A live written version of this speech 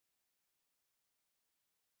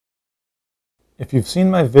If you've seen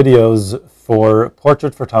my videos for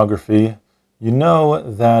portrait photography, you know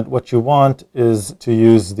that what you want is to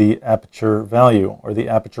use the aperture value or the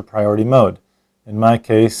aperture priority mode. In my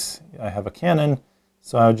case, I have a Canon,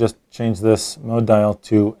 so I would just change this mode dial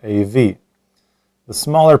to AV. The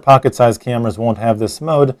smaller pocket-sized cameras won't have this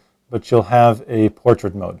mode, but you'll have a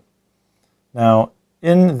portrait mode. Now,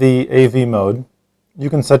 in the AV mode, you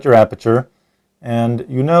can set your aperture, and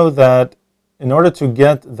you know that in order to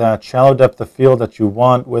get that shallow depth of field that you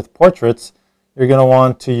want with portraits, you're going to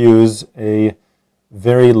want to use a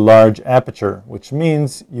very large aperture, which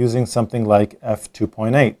means using something like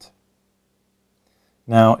f2.8.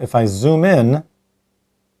 Now, if I zoom in,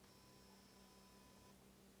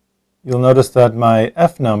 you'll notice that my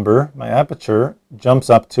f number, my aperture,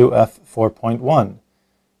 jumps up to f4.1.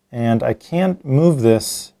 And I can't move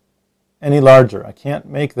this any larger. I can't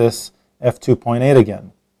make this f2.8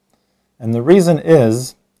 again. And the reason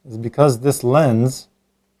is because this lens,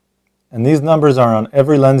 and these numbers are on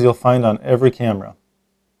every lens you'll find on every camera.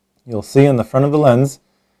 You'll see in the front of the lens,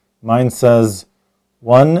 mine says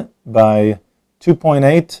 1 by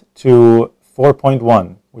 2.8 to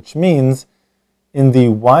 4.1, which means in the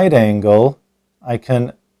wide angle, I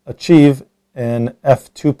can achieve an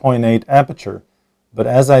f2.8 aperture. But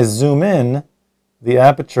as I zoom in, the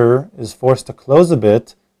aperture is forced to close a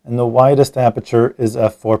bit, and the widest aperture is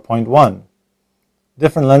f4.1.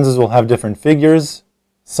 Different lenses will have different figures.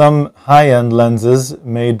 Some high-end lenses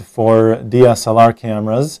made for DSLR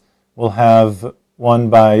cameras will have 1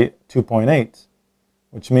 by 2.8,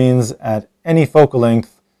 which means at any focal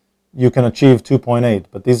length you can achieve 2.8,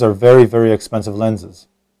 but these are very, very expensive lenses.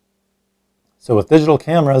 So with digital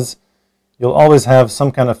cameras, you'll always have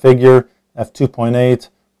some kind of figure, f2.8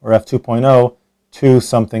 or f2.0, to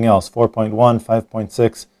something else, 4.1,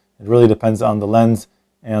 5.6. It really depends on the lens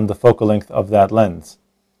and the focal length of that lens.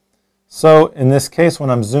 So in this case, when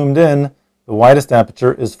I'm zoomed in, the widest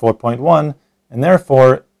aperture is 4.1, and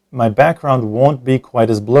therefore my background won't be quite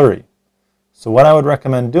as blurry. So what I would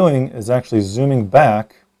recommend doing is actually zooming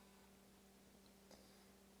back,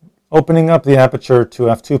 opening up the aperture to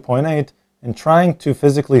f2.8, and trying to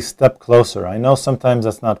physically step closer. I know sometimes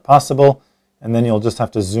that's not possible, and then you'll just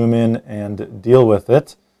have to zoom in and deal with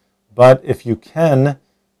it. But if you can,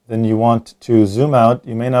 then you want to zoom out.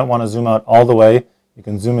 You may not want to zoom out all the way. You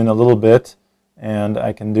can zoom in a little bit, and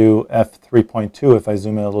I can do f3.2 if I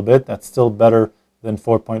zoom in a little bit. That's still better than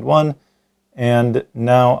 4.1. And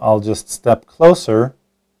now I'll just step closer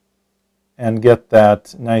and get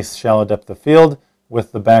that nice shallow depth of field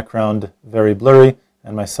with the background very blurry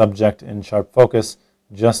and my subject in sharp focus,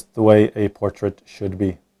 just the way a portrait should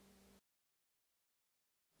be.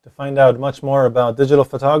 To find out much more about digital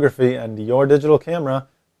photography and your digital camera,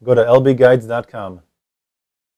 go to lbguides.com.